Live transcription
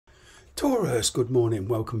Taurus, good morning.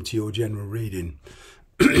 Welcome to your general reading.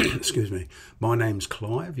 Excuse me. My name's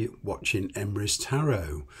Clive. You're watching Emrys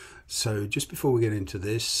Tarot. So just before we get into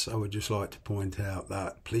this, I would just like to point out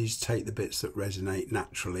that please take the bits that resonate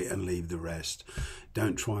naturally and leave the rest.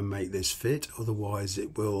 Don't try and make this fit, otherwise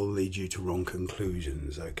it will lead you to wrong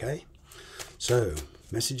conclusions, okay? So,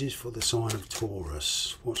 messages for the sign of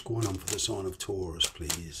Taurus. What's going on for the sign of Taurus,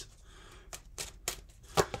 please?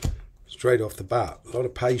 Straight off the bat, a lot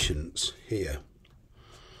of patience here.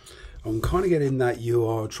 I'm kind of getting that you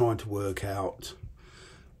are trying to work out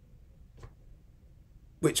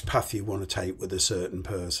which path you want to take with a certain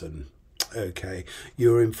person. Okay,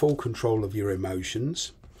 you're in full control of your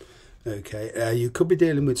emotions. Okay, you could be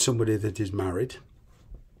dealing with somebody that is married.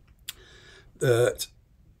 And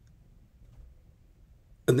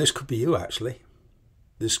this could be you actually.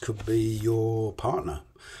 This could be your partner.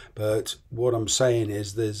 But what I'm saying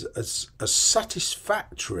is there's a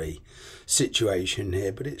satisfactory situation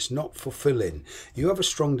here, but it's not fulfilling. You have a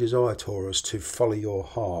strong desire, Taurus, to follow your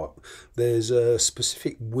heart. There's a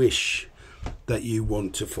specific wish that you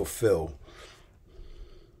want to fulfill.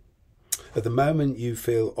 At the moment, you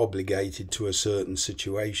feel obligated to a certain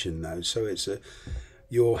situation, though. So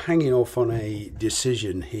you're hanging off on a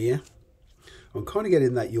decision here. I'm kind of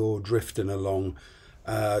getting that you're drifting along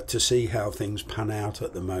to see how things pan out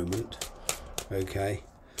at the moment. Okay,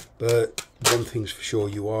 but one thing's for sure,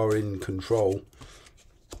 you are in control.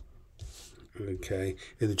 Okay,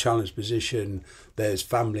 in the challenge position, there's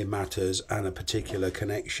family matters and a particular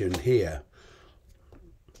connection here.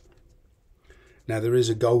 Now there is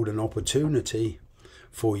a golden opportunity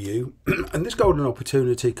for you, and this golden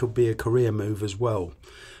opportunity could be a career move as well,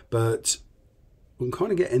 but I'm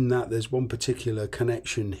kind of getting that there's one particular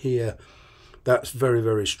connection here that's very,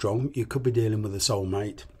 very strong. You could be dealing with a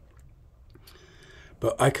soulmate.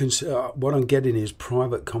 But I can what I'm getting is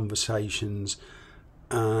private conversations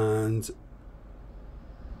and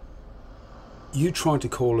you trying to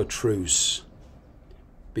call a truce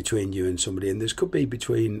between you and somebody. And this could be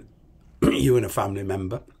between you and a family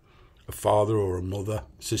member, a father or a mother,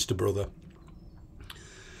 sister, brother.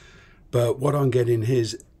 But what I'm getting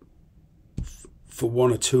is for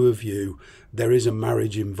one or two of you, there is a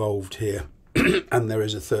marriage involved here. And there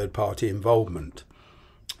is a third party involvement.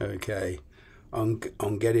 Okay, I'm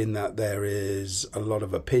getting that there is a lot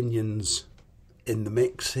of opinions in the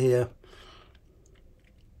mix here,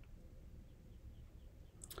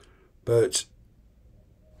 but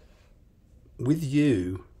with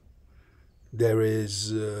you there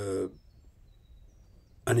is an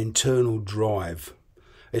internal drive.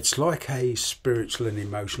 It's like a spiritual and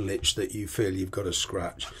emotional itch that you feel you've got to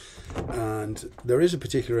scratch. And there is a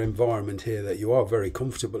particular environment here that you are very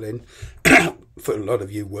comfortable in. For a lot of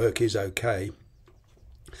you, work is okay.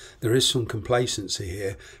 There is some complacency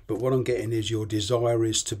here, but what I'm getting is your desire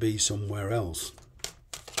is to be somewhere else.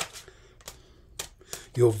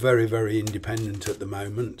 You're very, very independent at the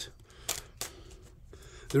moment.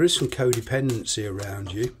 There is some codependency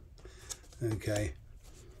around you. Okay.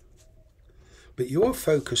 But you're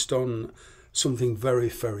focused on something very,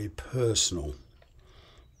 very personal.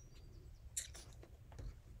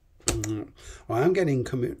 I am getting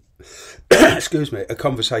excuse me, a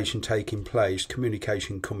conversation taking place,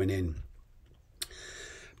 communication coming in.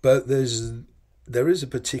 But there is a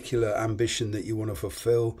particular ambition that you want to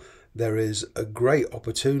fulfill. There is a great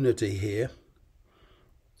opportunity here.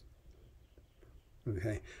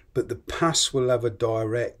 Okay, but the past will have a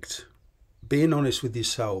direct. Being honest with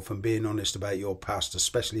yourself and being honest about your past,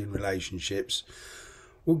 especially in relationships,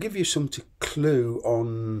 will give you some clue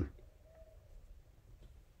on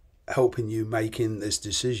helping you making this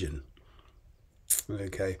decision.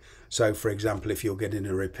 Okay, so for example, if you're getting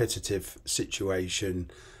a repetitive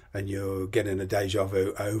situation and you're getting a deja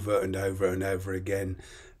vu over and over and over again,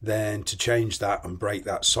 then to change that and break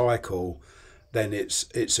that cycle, then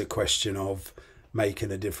it's a question of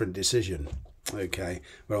making a different decision. Okay,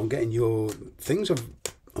 well, I'm getting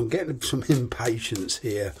I'm getting some impatience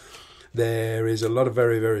here. There is a lot of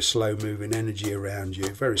very, very slow moving energy around you,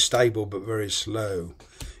 very stable but very slow.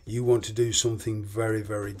 You want to do something very,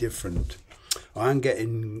 very different. I'm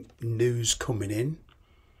getting news coming in.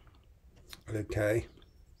 Okay,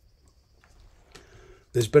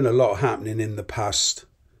 there's been a lot happening in the past,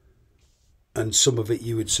 and some of it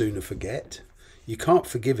you would sooner forget. You can't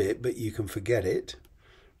forgive it, but you can forget it.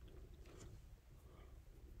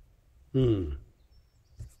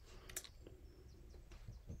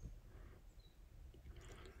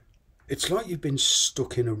 It's like you've been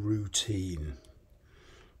stuck in a routine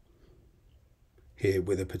here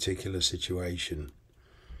with a particular situation.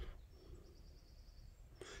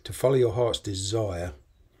 To follow your heart's desire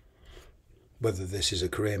whether this is a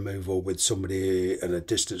career move or with somebody in a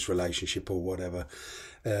distance relationship or whatever.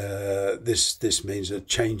 This means a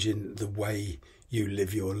change in the way you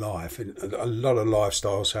live your life, and a lot of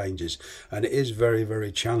lifestyle changes, and it is very,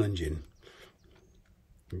 very challenging.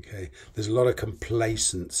 Okay, there's a lot of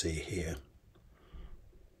complacency here,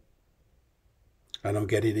 and I'm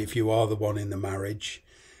getting, if you are the one in the marriage,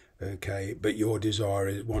 okay, but your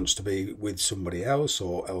desire wants to be with somebody else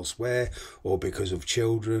or elsewhere, or because of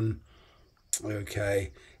children,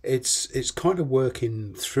 okay, it's kind of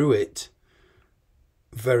working through it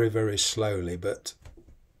very, very slowly, but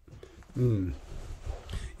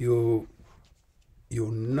you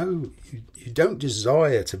don't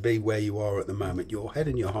desire to be where you are at the moment. Your head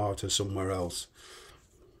and your heart are somewhere else.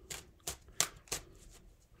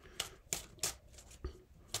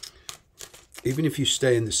 Even if you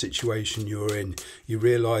stay in the situation you're in, you're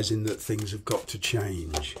realising that things have got to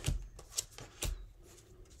change.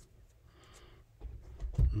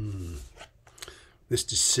 This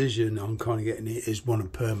decision I'm kind of getting it is one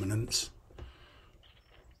of permanence.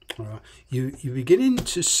 All right. You're beginning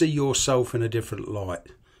to see yourself in a different light,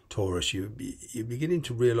 Taurus. You're beginning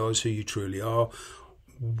to realise who you truly are,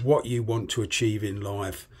 what you want to achieve in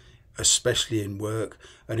life, especially in work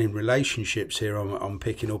and in relationships. Here I'm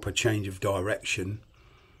picking up a change of direction.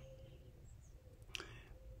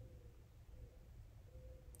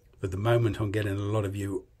 At the moment I'm getting a lot of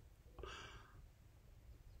you,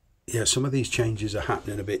 some of these changes are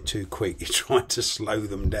happening a bit too quick. You're trying to slow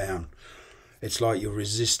them down. It's like you're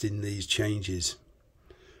resisting these changes.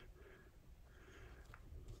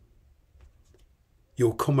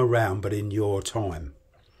 You'll come around, but in your time.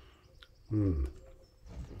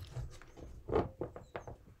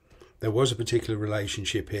 There was a particular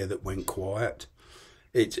relationship here that went quiet.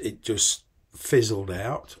 It just fizzled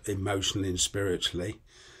out emotionally and spiritually.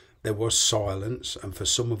 There was silence, and for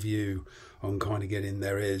some of you, I'm kind of getting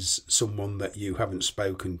there is someone that you haven't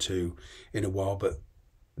spoken to in a while, but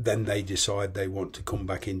then they decide they want to come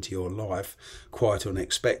back into your life quite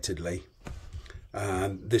unexpectedly.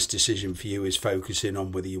 And this decision for you is focusing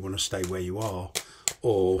on whether you want to stay where you are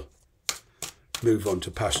or move on to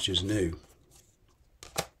pastures new.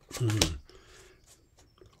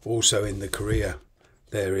 Also in the career,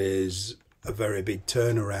 there is a very big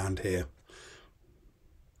turnaround here.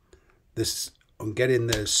 I'm getting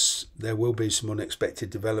this, there will be some unexpected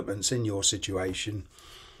developments in your situation.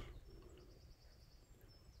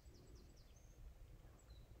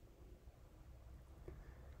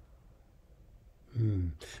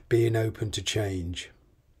 Being open to change.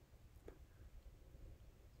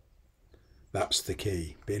 That's the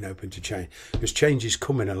key, being open to change. Because change is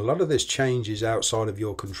coming, and a lot of this change is outside of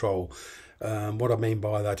your control. What I mean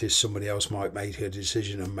by that is somebody else might make a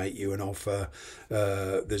decision and make you an offer.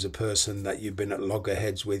 There's a person that you've been at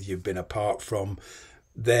loggerheads with, you've been apart from.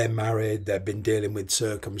 They're married, they've been dealing with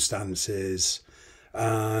circumstances,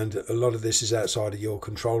 and a lot of this is outside of your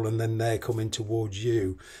control, and then they're coming towards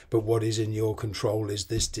you. But what is in your control is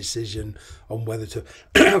this decision on whether to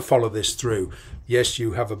follow this through. Yes,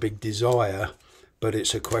 you have a big desire, but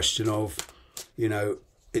it's a question of,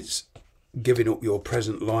 it's giving up your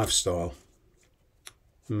present lifestyle.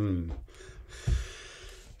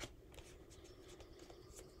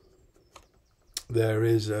 There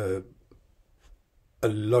is a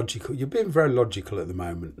logical, you're being very logical at the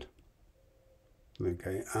moment.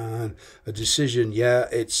 Okay, and a decision,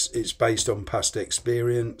 it's based on past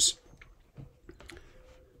experience.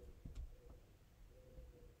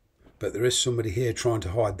 But there is somebody here trying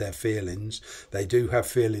to hide their feelings. They do have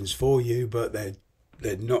feelings for you, but they're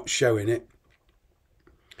not showing it.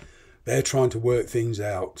 They're trying to work things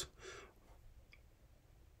out.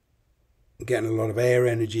 Getting a lot of air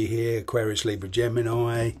energy here, Aquarius, Libra,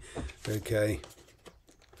 Gemini. Okay,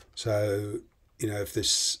 so if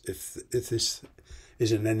this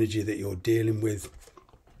is an energy that you're dealing with,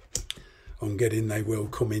 I'm getting they will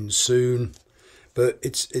come in soon. But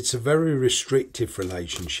it's a very restrictive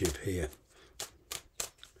relationship here.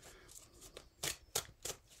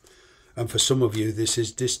 And for some of you, this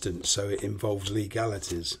is distance, so it involves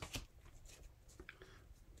legalities.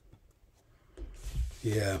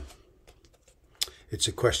 Yeah. It's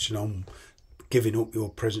a question on giving up your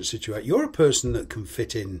present situation. You're a person that can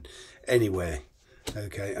fit in anywhere.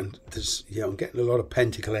 Okay, and there's I'm getting a lot of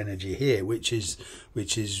pentacle energy here, which is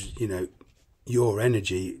your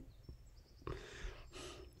energy,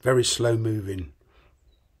 very slow moving,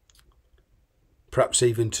 perhaps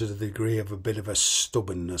even to the degree of a bit of a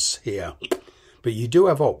stubbornness here, but you do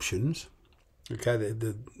have options. Okay,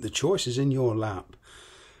 the choice is in your lap.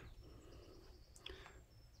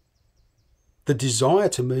 The desire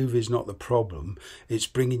to move is not the problem. It's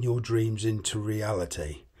bringing your dreams into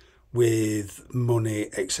reality with money,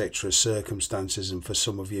 etc., circumstances, and for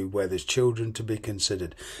some of you where there's children to be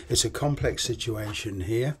considered. It's a complex situation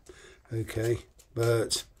here, okay,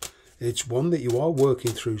 but it's one that you are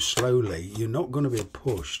working through slowly. You're not going to be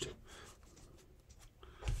pushed.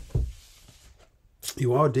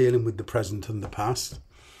 You are dealing with the present and the past,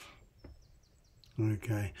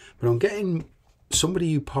 okay, but I'm getting somebody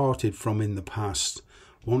you parted from in the past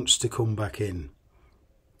wants to come back in.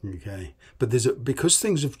 Okay, but because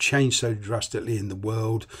things have changed so drastically in the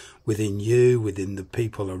world, within you, within the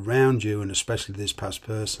people around you, and especially this past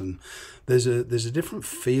person, there's a different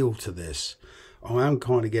feel to this. I am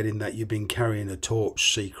kind of getting that you've been carrying a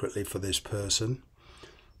torch secretly for this person.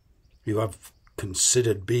 You have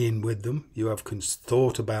considered being with them. You have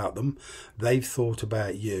thought about them. They've thought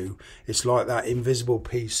about you. It's like that invisible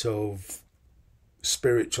piece of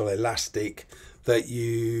spiritual elastic that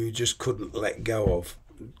you just couldn't let go of.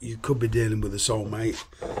 You could be dealing with a soulmate,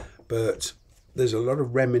 but there's a lot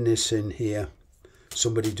of reminiscing here.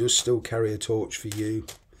 Somebody does still carry a torch for you,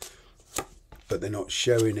 but they're not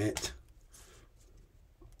showing it.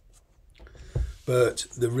 But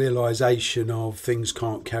the realization of things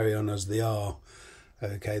can't carry on as they are.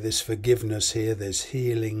 Okay, there's forgiveness here, there's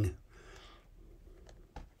healing.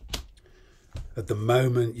 At the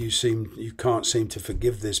moment, you can't seem to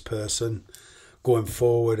forgive this person. Going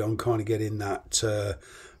forward, I'm kind of getting that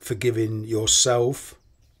forgiving yourself,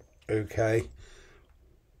 okay,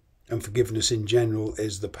 and forgiveness in general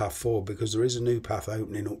is the path forward, because there is a new path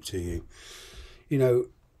opening up to you. You know,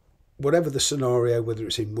 whatever the scenario, whether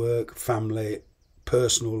it's in work, family,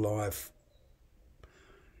 personal life,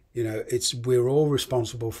 you know, we're all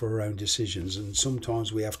responsible for our own decisions, and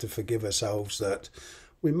sometimes we have to forgive ourselves that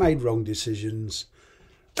we made wrong decisions.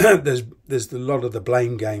 There's a lot of the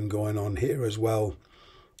blame game going on here as well,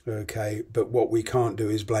 okay, but what we can't do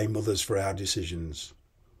is blame others for our decisions.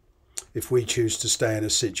 If we choose to stay in a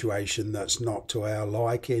situation that's not to our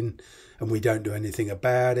liking and we don't do anything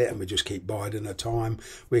about it and we just keep biding our time,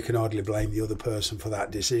 we can hardly blame the other person for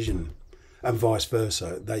that decision, and vice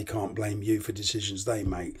versa. They can't blame you for decisions they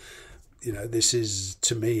make. You know, this is,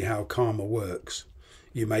 to me, how karma works.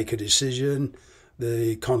 You make a decision,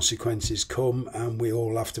 the consequences come, and we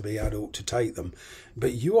all have to be adult to take them.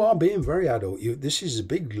 But you are being very adult. This is a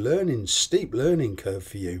big steep learning curve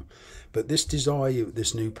for you. But this desire,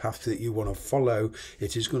 this new path that you want to follow,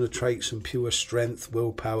 it is going to take some pure strength,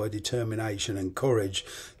 willpower, determination and courage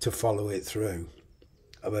to follow it through.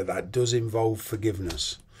 But that does involve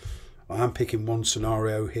forgiveness. I'm picking one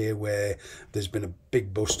scenario here where there's been a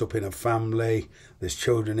big bust up in a family, there's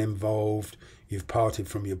children involved, you've parted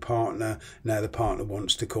from your partner, now the partner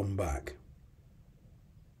wants to come back.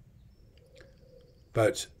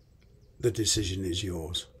 But the decision is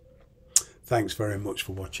yours. Thanks very much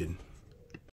for watching.